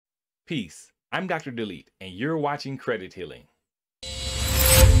Peace. I'm Dr. Delete, and you're watching Credit Healing.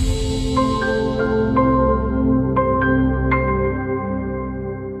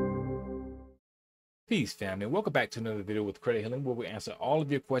 Peace, family. Welcome back to another video with Credit Healing, where we answer all of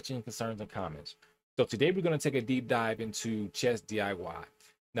your questions, concerns, and comments. So today we're going to take a deep dive into chess DIY.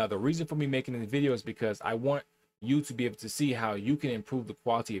 Now, the reason for me making this video is because I want you to be able to see how you can improve the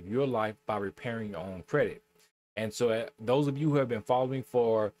quality of your life by repairing your own credit. And so those of you who have been following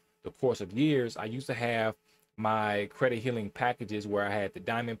for the course of years, I used to have my credit healing packages where I had the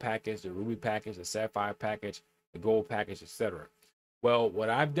diamond package, the ruby package, the sapphire package, the gold package, etc. Well,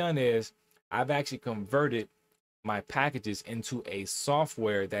 what I've done is I've actually converted my packages into a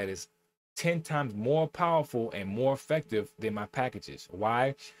software that is 10 times more powerful and more effective than my packages.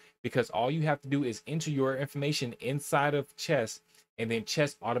 Why? Because all you have to do is enter your information inside of chess, and then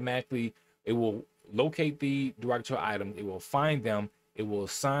chess automatically, it will locate the derogatory items, it will find them, it will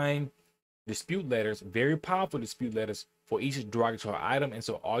assign dispute letters, very powerful dispute letters for each derogatory item. And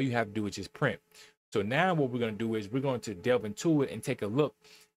so all you have to do is just print. So now what we're going to do is we're going to delve into it and take a look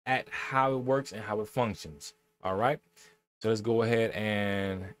at how it works and how it functions. All right, so let's go ahead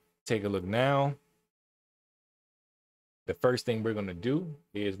and take a look now. The first thing we're going to do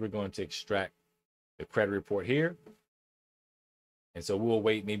is we're going to extract the credit report here. And so we'll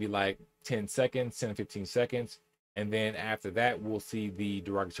wait maybe like 10 seconds, 10 to 15 seconds. And then after that, we'll see the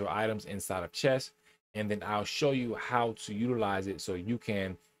derogatory items inside of chess. And then I'll show you how to utilize it so you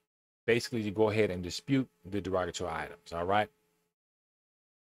can basically go ahead and dispute the derogatory items. All right.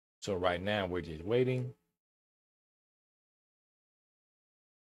 So right now we're just waiting.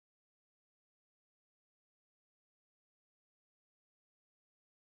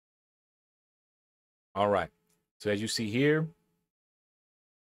 All right. So as you see here,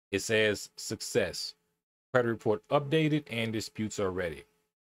 it says success. Credit report updated and disputes are ready.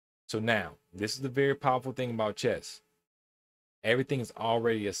 So now, this is the very powerful thing about chess. Everything is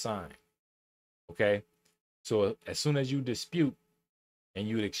already assigned. Okay. So as soon as you dispute and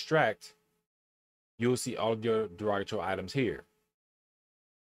you extract, you'll see all of your derogatory items here.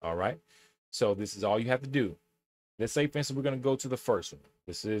 All right. So this is all you have to do. Let's say, for instance, we're going to go to the first one.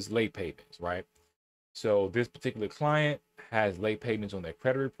 This is late payments, right? So this particular client has late payments on their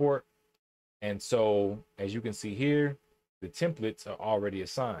credit report. And so as you can see here, the templates are already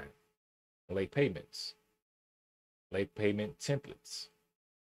assigned. Late payments, late payment templates.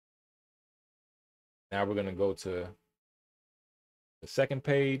 Now we're going to go to the second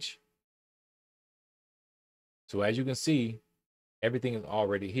page. So as you can see, everything is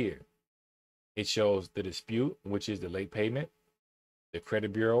already here. It shows the dispute, which is the late payment, the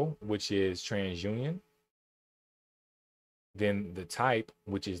credit bureau, which is TransUnion, then the type,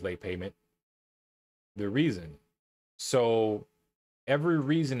 which is late payment, the reason. So every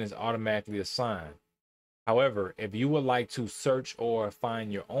reason is automatically assigned. However, if you would like to search or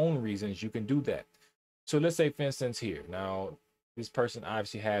find your own reasons, you can do that. So let's say, for instance, here, now this person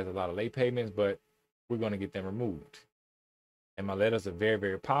obviously has a lot of late payments, but we're going to get them removed. And my letters are very,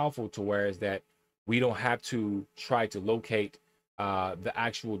 very powerful to where is that we don't have to try to locate the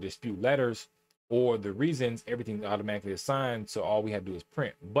actual dispute letters or the reasons. Everything's automatically assigned. So all we have to do is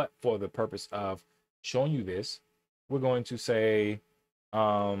print. But for the purpose of showing you this, we're going to say,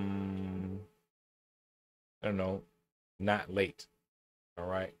 I don't know, not late. All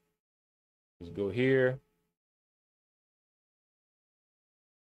right. Let's go here.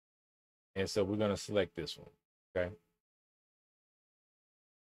 And so we're going to select this one. Okay. I'm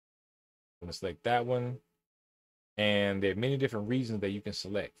going to select that one. And there are many different reasons that you can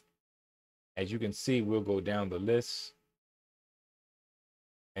select. As you can see, we'll go down the list.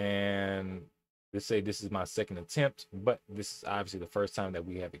 And let's say this is my second attempt, but this is obviously the first time that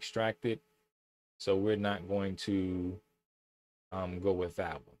we have extracted. So we're not going to go with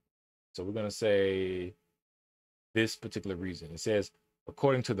that one. So we're going to say this particular reason. It says,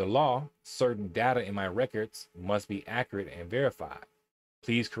 according to the law, certain data in my records must be accurate and verified.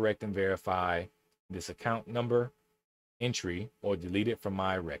 Please correct and verify this account number entry or delete it from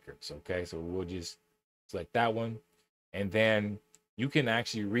my records. Okay, so we'll just select that one. And then you can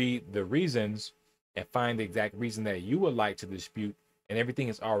actually read the reasons and find the exact reason that you would like to dispute. And everything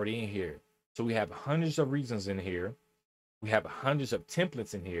is already in here. So we have hundreds of reasons in here. We have hundreds of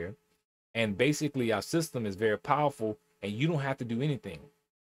templates in here. And basically our system is very powerful and you don't have to do anything.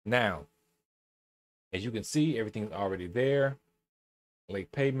 Now, as you can see, everything's already there.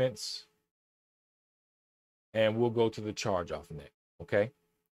 Late payments. And we'll go to the charge off next. Okay.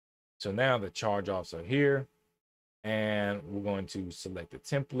 So now the charge offs are here. And we're going to select the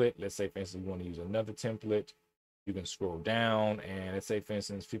template. Let's say, for instance, we want to use another template. You can scroll down and let's say, for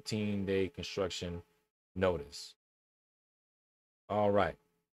instance, 15-day construction notice. All right.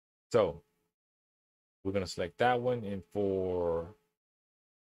 So we're going to select that one. And for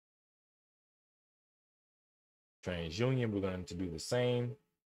TransUnion, we're going to do the same.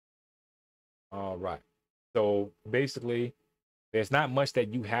 All right. So basically, there's not much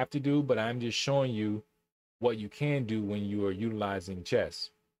that you have to do, but I'm just showing you what you can do when you are utilizing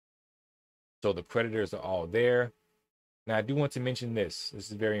chess. So the creditors are all there. Now, I do want to mention this. This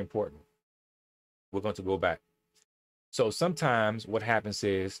is very important. We're going to go back. So sometimes what happens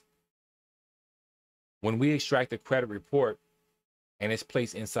is when we extract the credit report and it's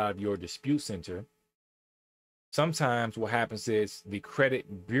placed inside of your dispute center, sometimes what happens is the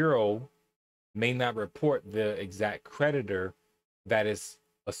credit bureau may not report the exact creditor that is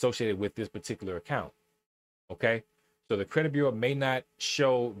associated with this particular account. Okay. So the credit bureau may not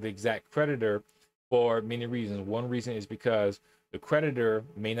show the exact creditor for many reasons. One reason is because the creditor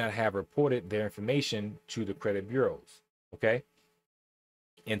may not have reported their information to the credit bureaus. Okay.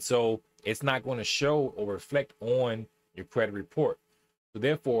 And so it's not going to show or reflect on your credit report. So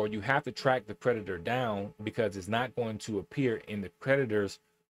therefore, you have to track the creditor down because it's not going to appear in the creditors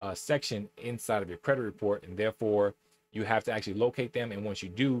section inside of your credit report. And therefore, you have to actually locate them. And once you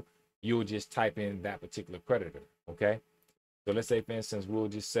do, you'll just type in that particular creditor. Okay. So let's say, for instance, we'll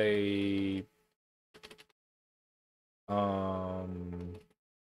just say,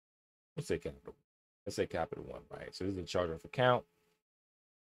 let's say Capital One, right? So this is a charge-off account.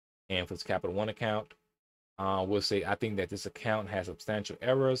 And for this Capital One account, we'll say, I think that this account has substantial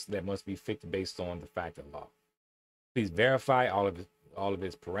errors that must be fixed based on the factor law. Please verify all of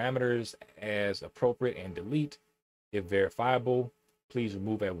its parameters as appropriate and delete. If verifiable, please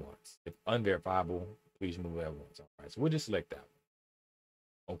remove at once. If unverifiable, please remove at once. All right, so we'll just select that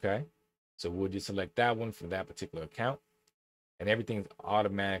one. Okay, so we'll just select that one for that particular account, and everything's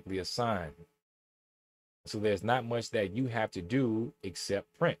automatically assigned. So there's not much that you have to do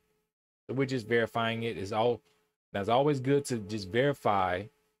except print. So we're just verifying it. That's always good to just verify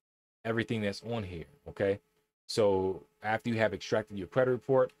everything that's on here. Okay, so after you have extracted your credit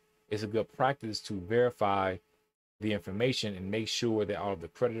report, it's a good practice to verify the information and make sure that all of the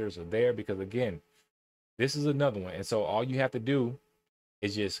creditors are there, because again, this is another one. And so all you have to do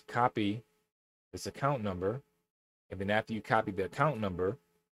is just copy this account number, and then after you copy the account number,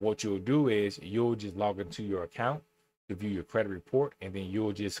 what you'll do is you'll just log into your account to view your credit report, and then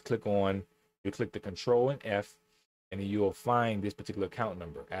you'll just click the Control and F, and then you'll find this particular account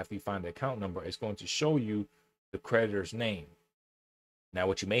number. After you find the account number, it's going to show you the creditor's name. Now,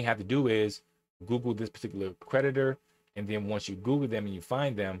 what you may have to do is Google this particular creditor, and then once you Google them and you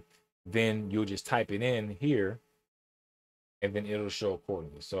find them, then you'll just type it in here, and then it'll show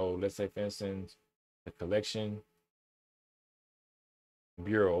accordingly. So let's say, for instance, the Collection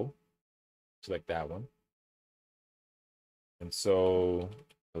Bureau, select that one. And so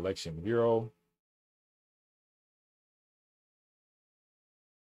Collection Bureau,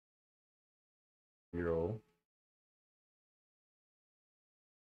 we'll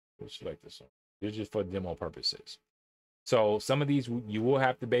select this one. This is just for demo purposes. So some of these you will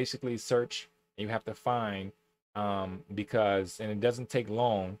have to basically search, and you have to find, because, and it doesn't take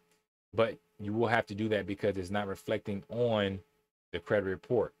long, but you will have to do that because it's not reflecting on the credit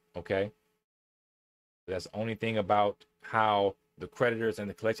report. Okay. That's the only thing about how the creditors and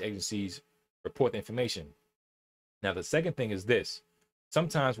the collection agencies report the information. Now, the second thing is this.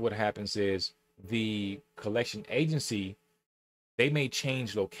 Sometimes what happens is the collection agency, they may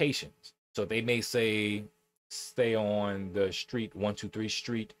change locations. So they may say, stay on the street 123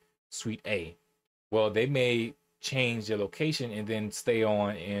 Street, Suite A. Well, they may change their location and then stay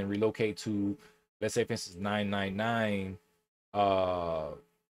on and relocate to, let's say, for instance, 999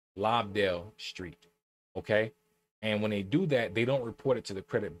 Lobdell Street. Okay. And when they do that, they don't report it to the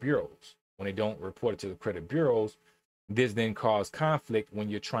credit bureaus. When they don't report it to the credit bureaus, this then causes conflict when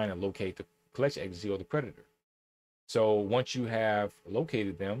you're trying to locate the collection agency or the creditor. So once you have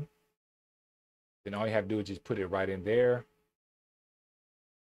located them, then all you have to do is just put it right in there.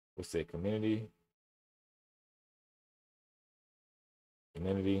 We'll say community.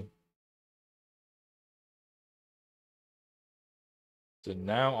 So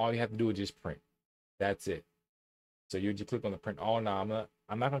now all you have to do is just print. That's it. So you just click on the print all. Now I'm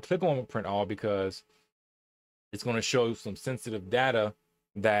not going to click on print all because it's going to show some sensitive data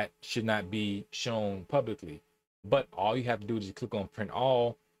that should not be shown publicly. But all you have to do is just click on print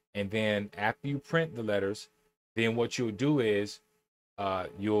all, and then after you print the letters, then what you'll do is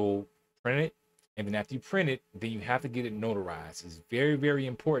you'll print it, and then after you print it, then you have to get it notarized. It's very, very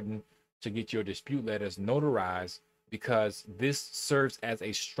important to get your dispute letters notarized, because this serves as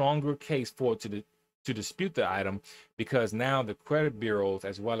a stronger case for to dispute the item, because now the credit bureaus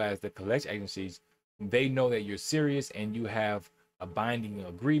as well as the collection agencies, they know that you're serious and you have a binding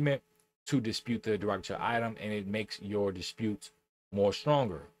agreement to dispute the derogatory item, and it makes your disputes more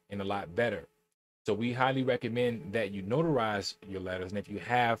stronger and a lot better. So we highly recommend that you notarize your letters. And if you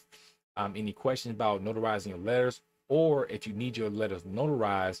have any questions about notarizing your letters, or if you need your letters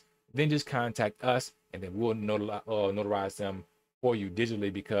notarized, then just contact us and then we'll notarize them for you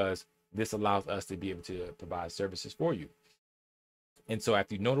digitally, because this allows us to be able to provide services for you. And so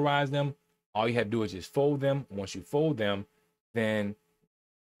after you notarize them, all you have to do is just fold them. Once you fold them, then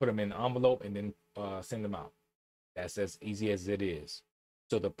put them in an envelope and then send them out. That's as easy as it is.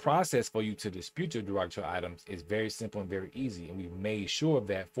 So the process for you to dispute your derogatory items is very simple and very easy, and we've made sure of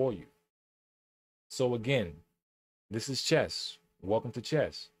that for you. So again, this is Chess. Welcome to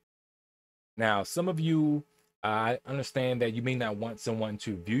Chess. Now, some of you, I understand that you may not want someone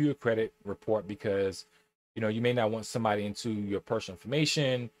to view your credit report because, you may not want somebody into your personal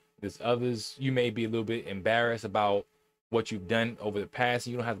information. There's others, you may be a little bit embarrassed about what you've done over the past.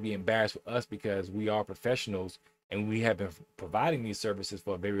 You don't have to be embarrassed with us, because we are professionals and we have been providing these services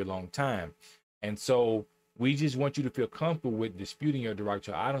for a very long time. And so we just want you to feel comfortable with disputing your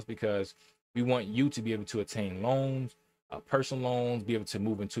derogatory items, because we want you to be able to attain loans, personal loans, be able to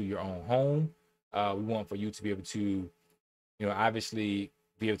move into your own home. We want for you to be able to, obviously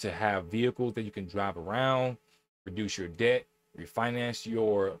be able to have vehicles that you can drive around, reduce your debt, refinance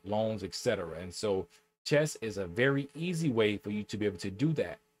your loans, etc. And so Chess is a very easy way for you to be able to do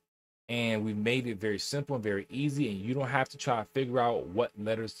that. And we made it very simple and very easy, and you don't have to try to figure out what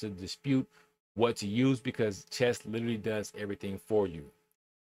letters to dispute, what to use, because Chess literally does everything for you.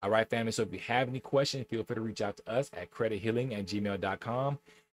 All right, family. So if you have any questions, feel free to reach out to us at credithealing@gmail.com.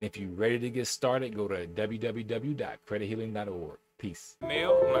 And if you're ready to get started, go to www.credithealing.org. Peace.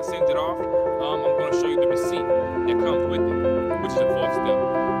 Mail, when I send it off, I'm going to show you the receipt that comes with it, which is the 4th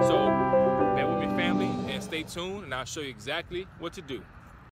step. So bear with me, family, and stay tuned, and I'll show you exactly what to do.